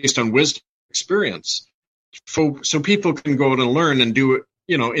that based on wisdom experience, so people can go out and learn and do it,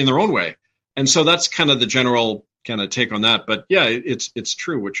 in their own way. And so that's kind of the general kind of take on that. But yeah, it's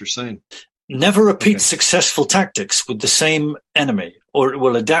true what you're saying. Never repeat successful tactics with the same enemy, or it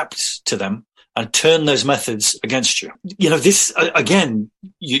will adapt to them and turn those methods against you. This, again,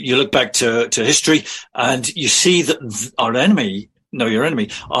 you look back to history and you see that our enemy, know your enemy,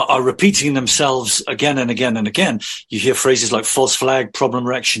 are repeating themselves again and again and again. You hear phrases like false flag, problem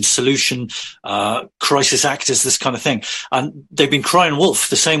reaction, solution, crisis actors, this kind of thing. And they've been crying wolf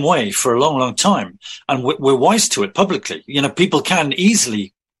the same way for a long, long time. And we're wise to it publicly. People can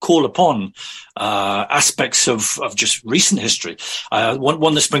easily call upon aspects of just recent history.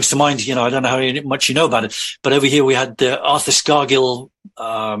 One that springs to mind, I don't know how much you know about it, but over here we had the Arthur Scargill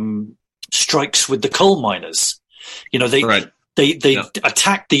strikes with the coal miners. They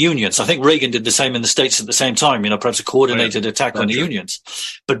attacked the unions. I think Reagan did the same in the States at the same time, perhaps a coordinated attack on the unions.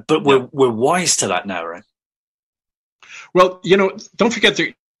 But we're wise to that now, right? Well, don't forget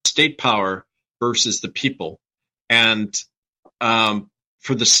the state power versus the people. And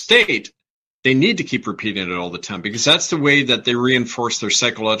for the state, they need to keep repeating it all the time because that's the way that they reinforce their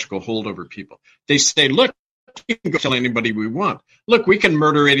psychological hold over people. They say, look, we can go kill anybody we want. Look, we can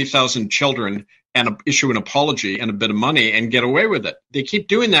murder 80,000 children and issue an apology and a bit of money and get away with it. They keep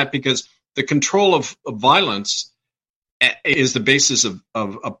doing that because the control of violence is the basis of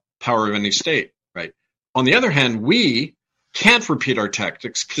power of any state, right? On the other hand, we can't repeat our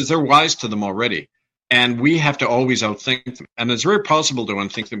tactics because they're wise to them already. And we have to always outthink them. And it's very possible to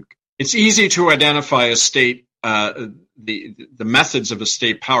unthink them. It's easy to identify a state, the methods of a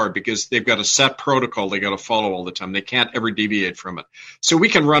state power because they've got a set protocol they got to follow all the time. They can't ever deviate from it. So we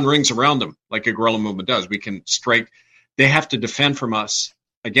can run rings around them like a guerrilla movement does. We can strike. They have to defend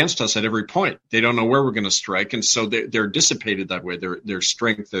against us at every point. They don't know where we're going to strike. And so they're dissipated that way. Their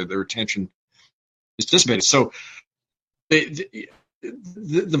strength, their attention is dissipated. So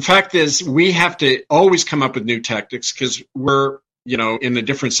the fact is we have to always come up with new tactics because we're, in a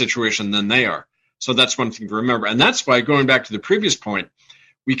different situation than they are. So that's one thing to remember. And that's why, going back to the previous point,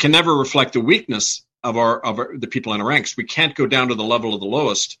 we can never reflect the weakness of the people in our ranks. We can't go down to the level of the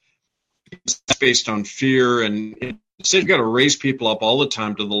lowest. It's based on fear. And so you've got to raise people up all the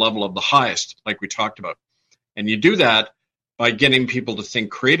time to the level of the highest, like we talked about. And you do that by getting people to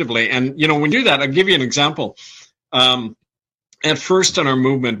think creatively. And, when you do that, I'll give you an example. At first in our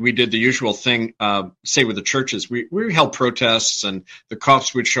movement, we did the usual thing, say with the churches. We held protests and the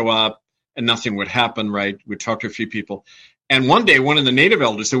cops would show up and nothing would happen, right? We'd talk to a few people. And one day, one of the native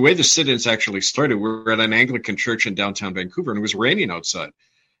elders, the way the sit-ins actually started, we were at an Anglican church in downtown Vancouver and it was raining outside.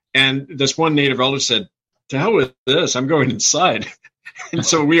 And this one native elder said, to hell with this, I'm going inside. And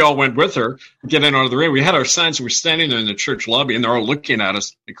so we all went with her, getting out of the rain. We had our signs, we were standing there in the church lobby and they're all looking at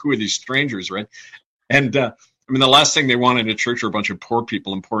us, like, who are these strangers, right? And, the last thing they wanted in a church were a bunch of poor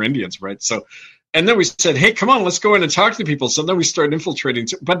people and poor Indians, right? So, and then we said, hey, come on, let's go in and talk to people. So then we started infiltrating,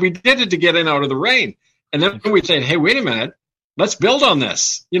 but we did it to get in out of the rain. And then we said, hey, wait a minute, let's build on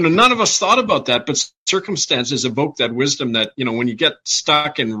this. None of us thought about that, but circumstances evoke that wisdom that, when you get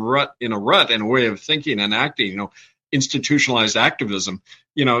stuck in a rut in a way of thinking and acting, institutionalized activism,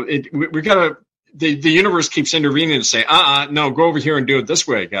 we got to, the universe keeps intervening and say, no, go over here and do it this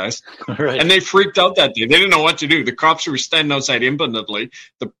way, guys. Right. And they freaked out that day. They didn't know what to do. The cops were standing outside impotently.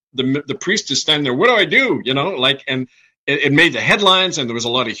 The priest is standing there. What do I do? And it made the headlines and there was a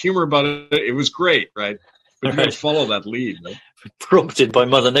lot of humor about it. It was great, right? But you got to follow that lead. Right? Prompted by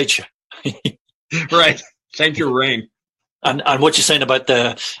Mother Nature. Right. Thank you, rain. And what you're saying about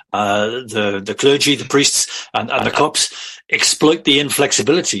the clergy, the priests, and the cops exploit the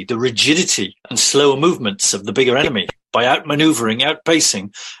inflexibility, the rigidity, and slower movements of the bigger enemy by outmaneuvering,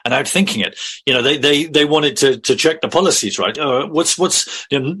 outpacing, and outthinking it. They wanted to check the policies, right?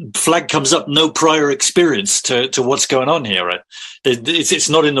 Flag comes up, no prior experience to what's going on here, right? It's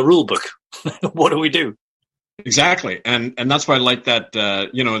not in the rule book. What do we do? Exactly, and that's why I like that.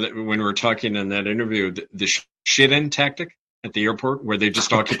 That when we were talking in that interview, the shit-in tactic at the airport, where they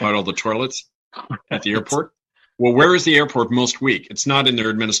just occupied all the toilets at the airport. Well, where is the airport most weak? It's not in their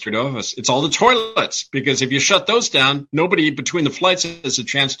administrative office. It's all the toilets, because if you shut those down, nobody between the flights has a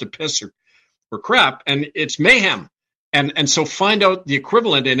chance to piss or crap, and it's mayhem. And so find out the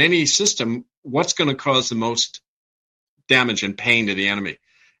equivalent in any system, what's going to cause the most damage and pain to the enemy,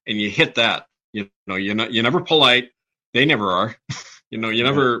 and you hit that. You're never polite. They never are. You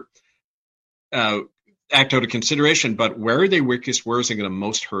never act out of consideration. But where are they weakest? Where is it going to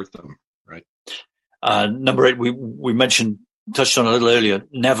most hurt them? Right. Number 8, we touched on a little earlier.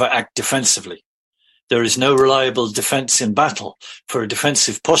 Never act defensively. There is no reliable defense in battle, for a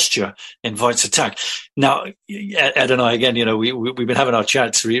defensive posture invites attack. Now, Ed and I, again, we've been having our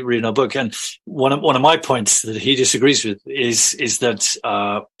chats, reading our book, and one of my points that he disagrees with is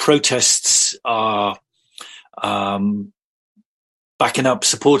that protests are backing up,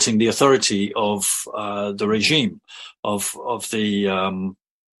 supporting the authority of the regime, of the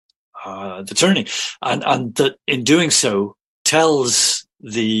tyranny, and that in doing so tells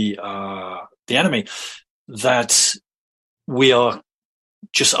the enemy that we are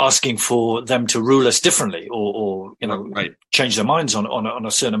just asking for them to rule us differently, or right, change their minds on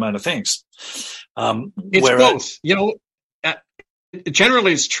a certain amount of things. It's both.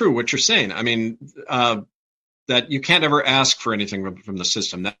 Generally, it's true what you're saying. I mean, that you can't ever ask for anything from the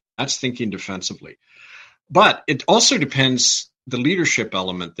system. That's thinking defensively. But it also depends the leadership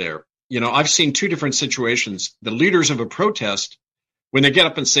element there. I've seen two different situations. The leaders of a protest, when they get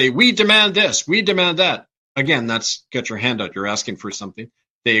up and say, we demand this, we demand that. Again, that's get your hand out. You're asking for something.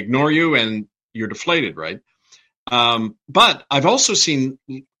 They ignore you and you're deflated, right? But I've also seen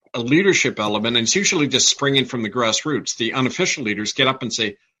a leadership element, and it's usually just springing from the grassroots. The unofficial leaders get up and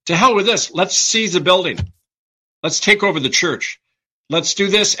say, to hell with this. Let's seize the building. Let's take over the church. Let's do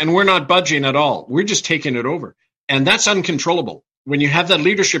this. And we're not budging at all. We're just taking it over. And that's uncontrollable. When you have that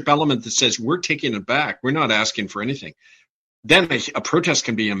leadership element that says, we're taking it back, we're not asking for anything, then a protest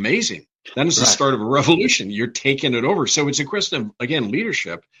can be amazing. Then it's the start of a revolution. You're taking it over. So it's a question of, again,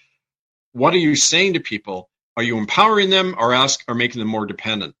 leadership. What are you saying to people? Are you empowering them or making them more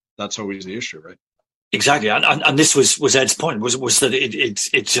dependent? That's always the issue, right? Exactly, and this was Ed's point, was that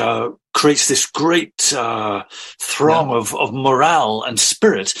it creates this great throng of morale and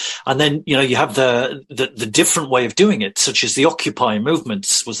spirit, and then you have the different way of doing it, such as the Occupy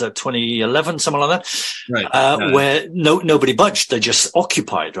movements. Was that 2011, something like that? Right. Where nobody budged; they just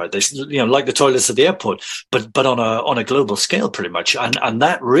occupied, right? They like the toilets at the airport, but on a global scale, pretty much, and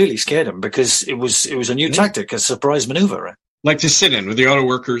that really scared them because it was a new tactic, a surprise maneuver, right? Like to sit in with the auto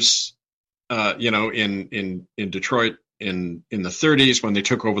workers. In Detroit in the 30s when they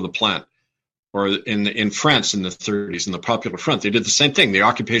took over the plant, or in France in the 30s in the Popular Front, they did the same thing. The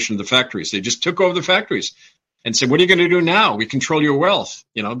occupation of the factories. They just took over the factories and said, "What are you going to do now? We control your wealth."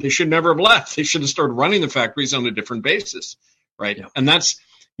 They should never have left. They should have started running the factories on a different basis, right? Yeah. And that's,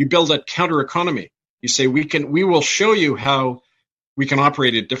 you build that counter economy. You say we will show you how we can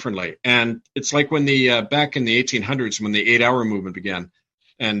operate it differently. And it's like when back in the 1800s when the 8-hour movement began.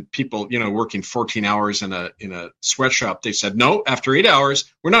 And people, working 14 hours in a sweatshop, they said, no, after 8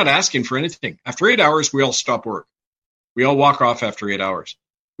 hours, we're not asking for anything. After 8 hours, we all stop work. We all walk off after 8 hours.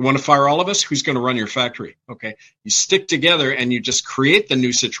 You want to fire all of us? Who's going to run your factory? Okay. You stick together and you just create the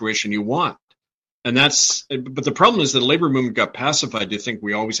new situation you want. And but the problem is that the labor movement got pacified to think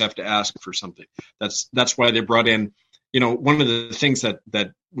we always have to ask for something. That's why they brought in, one of the things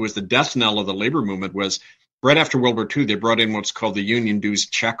that was the death knell of the labor movement was, right after World War II, they brought in what's called the union dues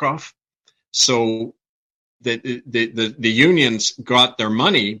checkoff. So the unions got their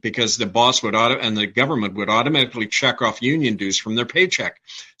money because the boss and the government would automatically check off union dues from their paycheck.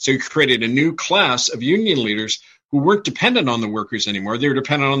 So you created a new class of union leaders who weren't dependent on the workers anymore. They were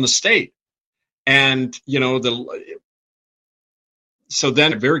dependent on the state. And, so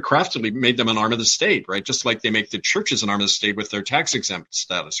then it very craftily made them an arm of the state, right? Just like they make the churches an arm of the state with their tax exempt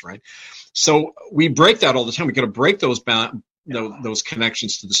status, right? So we break that all the time. We got to break those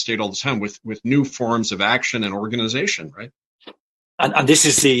connections to the state all the time with new forms of action and organization, right? And this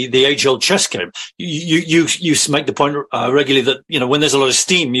is the age-old chess game. You make the point regularly that when there's a lot of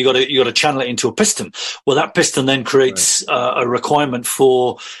steam, you got to channel it into a piston. Well, that piston then creates a requirement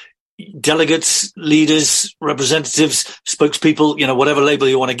for delegates, leaders, representatives, spokespeople, whatever label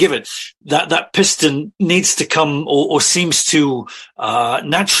you want to give it, that piston needs to come or seems to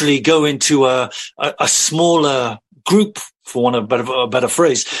naturally go into a smaller group, for want of a better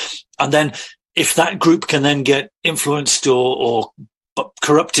phrase. And then if that group can then get influenced or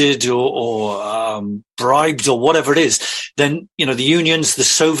corrupted or bribed or whatever it is, then the unions, the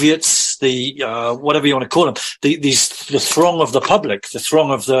Soviets, the whatever you want to call them, the throng of the public, the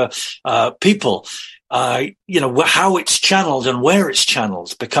throng of the people, how it's channeled and where it's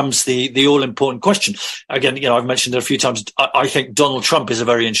channeled becomes the all important question. Again, I've mentioned it a few times. I think Donald Trump is a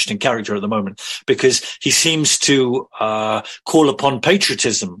very interesting character at the moment because he seems to call upon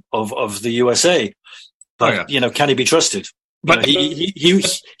patriotism of the USA, but can he be trusted? But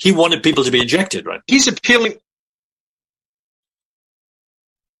he wanted people to be injected, right? He's appealing.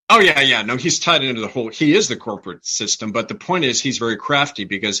 Oh, yeah. No, he's tied into the whole. He is the corporate system. But the point is he's very crafty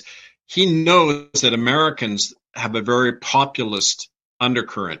because he knows that Americans have a very populist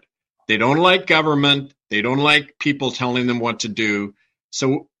undercurrent. They don't like government. They don't like people telling them what to do.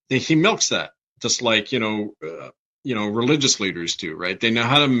 So he milks that, just like, religious leaders do, right? They know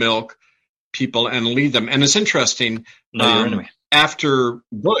how to milk people and lead them. And it's interesting. After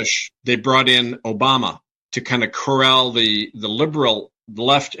Bush, they brought in Obama to kind of corral the liberal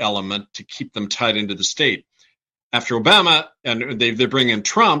left element to keep them tied into the state. After Obama, and they bring in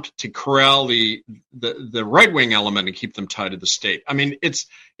Trump to corral the right-wing element and keep them tied to the state. I mean, it's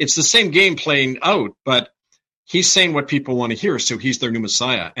the same game playing out, but he's saying what people want to hear, so he's their new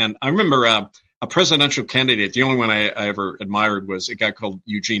messiah. And I remember a presidential candidate, the only one I ever admired was a guy called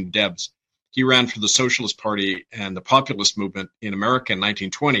Eugene Debs. He ran for the Socialist Party and the populist movement in America in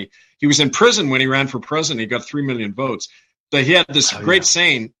 1920. He was in prison when he ran for president. He got 3 million votes. But he had this great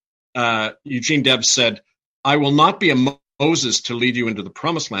saying. Eugene Debs said, "I will not be a Moses to lead you into the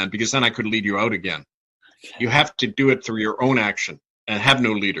promised land, because then I could lead you out again. Okay. You have to do it through your own action and have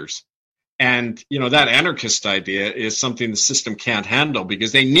no leaders." And, that anarchist idea is something the system can't handle,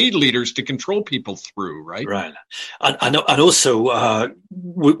 because they need leaders to control people through, right? Right. And also,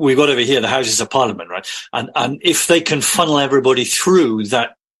 we've got over here the Houses of Parliament, right? And if they can funnel everybody through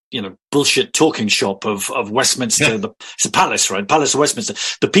that, bullshit talking shop of Westminster, it's a palace, right? Palace of Westminster.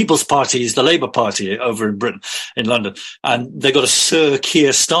 The People's Party is the Labour Party over in Britain, in London. And they got a Sir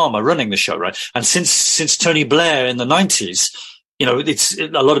Keir Starmer running the show, right? And since Tony Blair in the 90s, it's a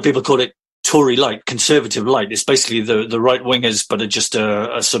lot of people call it Tory light, conservative light. It's basically the right wingers, but just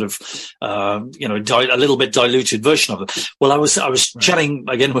a sort of, a little bit diluted version of it. Well, I was chatting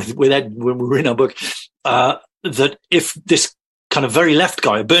again with Ed when we were in our book, that if this kind of very left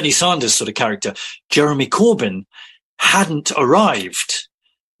guy, a Bernie Sanders sort of character, Jeremy Corbyn, hadn't arrived,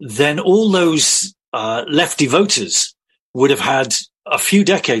 then all those lefty voters would have had a few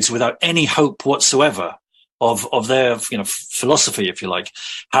decades without any hope whatsoever of their, philosophy, if you like,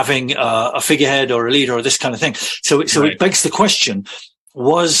 having a figurehead or a leader or this kind of thing. So right. It begs the question,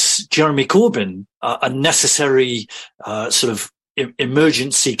 was Jeremy Corbyn a necessary sort of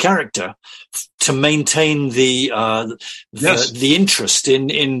emergency character to maintain the interest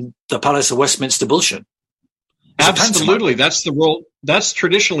in the Palace of Westminster bullshit? Absolutely. That's the role. That's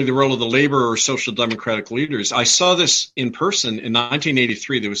traditionally the role of the Labour or Social Democratic leaders. I saw this in person in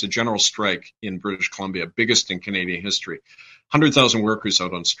 1983. There was a general strike in British Columbia, biggest in Canadian history. 100,000 workers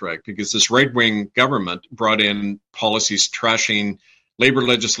out on strike because this right-wing government brought in policies trashing labor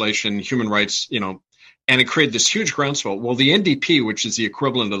legislation, human rights, and it created this huge groundswell. Well, the NDP, which is the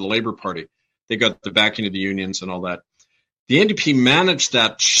equivalent of the Labour Party, they got the backing of the unions and all that. The NDP managed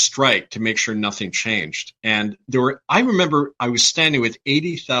that strike to make sure nothing changed. And I remember I was standing with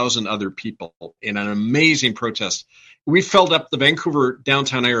 80,000 other people in an amazing protest. We filled up the Vancouver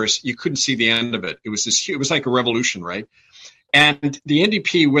downtown areas. You couldn't see the end of it. It was like a revolution, right? And the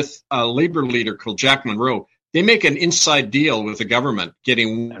NDP with a labor leader called Jack Monroe, they make an inside deal with the government,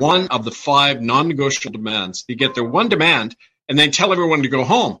 getting one of the 5 non-negotiable demands. They get their one demand and then tell everyone to go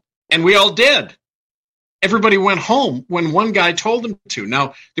home. And we all did. Everybody went home when one guy told them to.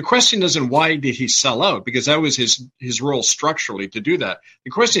 Now, the question isn't why did he sell out, because that was his role structurally to do that. The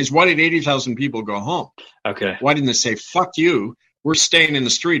question is, why did 80,000 people go home? Okay. Why didn't they say, fuck you, we're staying in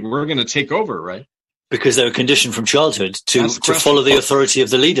the street, we're going to take over, right? Because they were conditioned from childhood to follow the authority of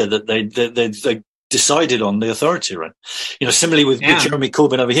the leader, that they decided on the authority, right? Similarly with Jeremy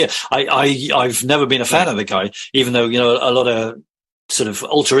Corbyn over here. I've never been a fan of the guy, even though, a lot of sort of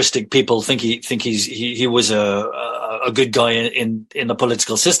altruistic people think he was a good guy in the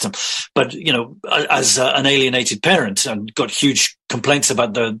political system, but as an alienated parent and got huge complaints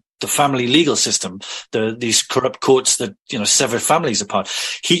about the family legal system, these corrupt courts that sever families apart.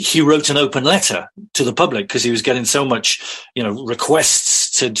 He wrote an open letter to the public because he was getting so much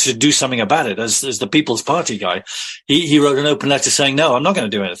requests to do something about it. As the People's Party guy, he wrote an open letter saying, no, I'm not going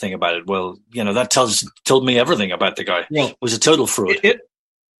to do anything about it. Well, that told me everything about the guy. Well, it was a total fraud.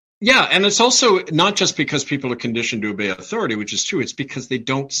 Yeah, and it's also not just because people are conditioned to obey authority, which is true. It's because they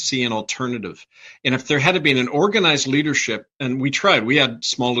don't see an alternative. And if there had been an organized leadership, and we had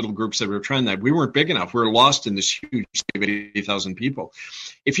small little groups that were trying that. We weren't big enough. We were lost in this huge of 80,000 people.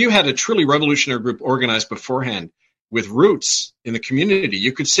 If you had a truly revolutionary group organized beforehand with roots in the community,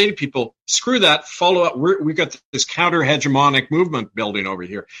 you could say to people, screw that, follow up. We've got this counter-hegemonic movement building over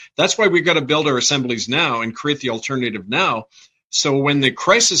here. That's why we've got to build our assemblies now and create the alternative now. So when the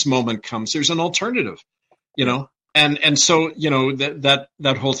crisis moment comes, there's an alternative, and so,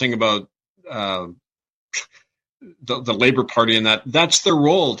 that whole thing about the Labour Party and that's their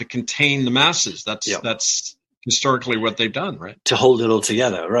role, to contain the masses. That's historically what they've done, right? To hold it all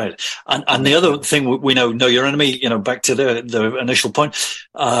together, right? And the other thing we know your enemy. Back to the initial point,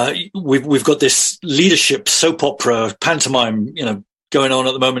 we've got this leadership soap opera pantomime, going on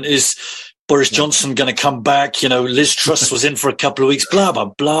at the moment. Is Boris Johnson going to come back? Liz Truss was in for a couple of weeks, blah, blah,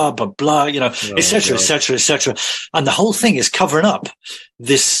 blah, blah, blah, et cetera, et cetera, et cetera. And the whole thing is covering up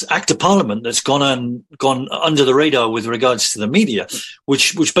this act of parliament that's gone under the radar with regards to the media,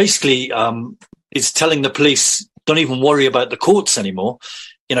 which basically, is telling the police, don't even worry about the courts anymore.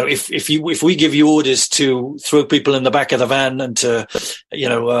 If we give you orders to throw people in the back of the van and to,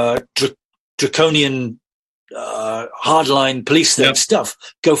 draconian, hardline police stuff,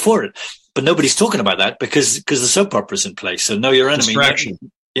 go for it. But nobody's talking about that because the soap opera's in place. So know your enemy. Distraction.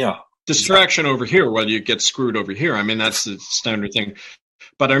 Yeah. Distraction over here while you get screwed over here. I mean, that's the standard thing.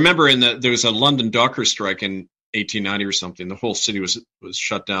 But I remember there was a London docker strike in 1890 or something. The whole city was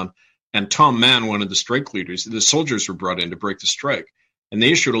shut down. And Tom Mann, one of the strike leaders, the soldiers were brought in to break the strike. And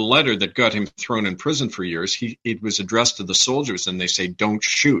they issued a letter that got him thrown in prison for years. It was addressed to the soldiers, and they say, don't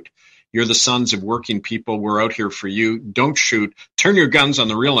shoot. You're the sons of working people. We're out here for you. Don't shoot. Turn your guns on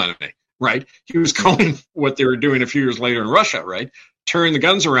the real enemy. Right? He was calling what they were doing a few years later in Russia, right? Turn the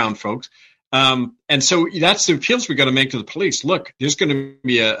guns around, folks. And so that's the appeals we got to make to the police. Look, there's going to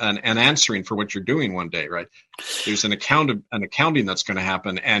be an answering for what you're doing one day, right? There's an accounting that's going to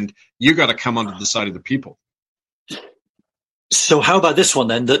happen, and you got to come onto the side of the people. So how about this one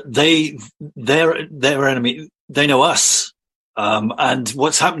then? That their enemy, they know us. And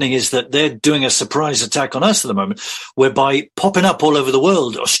what's happening is that they're doing a surprise attack on us at the moment, whereby popping up all over the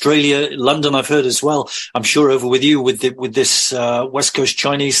world, Australia, London, I've heard as well. I'm sure over with you with this West Coast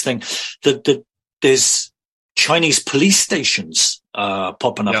Chinese thing, that there's Chinese police stations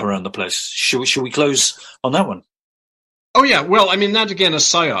popping up around the place. Should we close on that one? Oh yeah, well, I mean that again is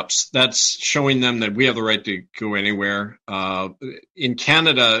psyops. That's showing them that we have the right to go anywhere. In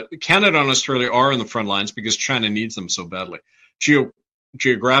Canada and Australia are on the front lines because China needs them so badly.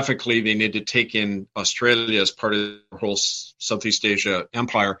 Geographically, they need to take in Australia as part of the whole Southeast Asia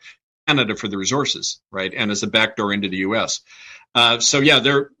empire, Canada for the resources, right, and as a backdoor into the U.S. So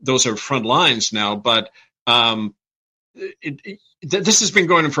yeah, those are front lines now, but this has been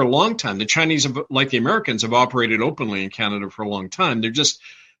going on for a long time. The Chinese, like the Americans, have operated openly in Canada for a long time. They're just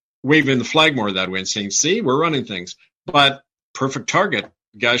waving the flag more that way and saying, see, we're running things. But perfect target.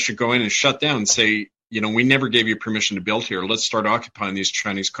 Guys should go in and shut down and say, we never gave you permission to build here. Let's start occupying these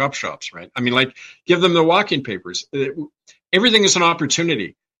Chinese cop shops, right? I mean, give them the walking papers. Everything is an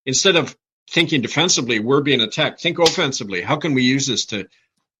opportunity. Instead of thinking defensively, we're being attacked. Think offensively. How can we use this to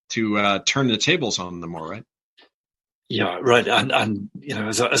turn the tables on them more, right? Yeah, right. And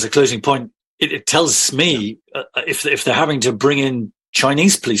as a closing point, it tells me if they're having to bring in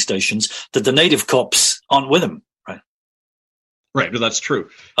Chinese police stations, that the native cops aren't with them, right? Right, but that's true.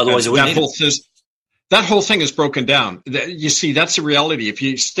 Otherwise, that whole thing is broken down. You see, that's the reality. If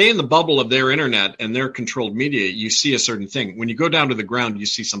you stay in the bubble of their internet and their controlled media, you see a certain thing. When you go down to the ground, you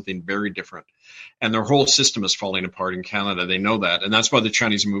see something very different. And their whole system is falling apart in Canada. They know that. And that's why the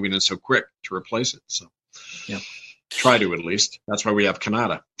Chinese are moving in so quick to replace it. So, yeah. Try to, at least. That's why we have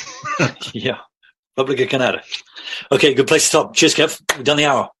Canada. Yeah. Republic of Canada. Okay, good place to stop. Cheers, Kev. We've done the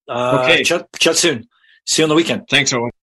hour. Okay. Chat soon. See you on the weekend. Thanks, Owen.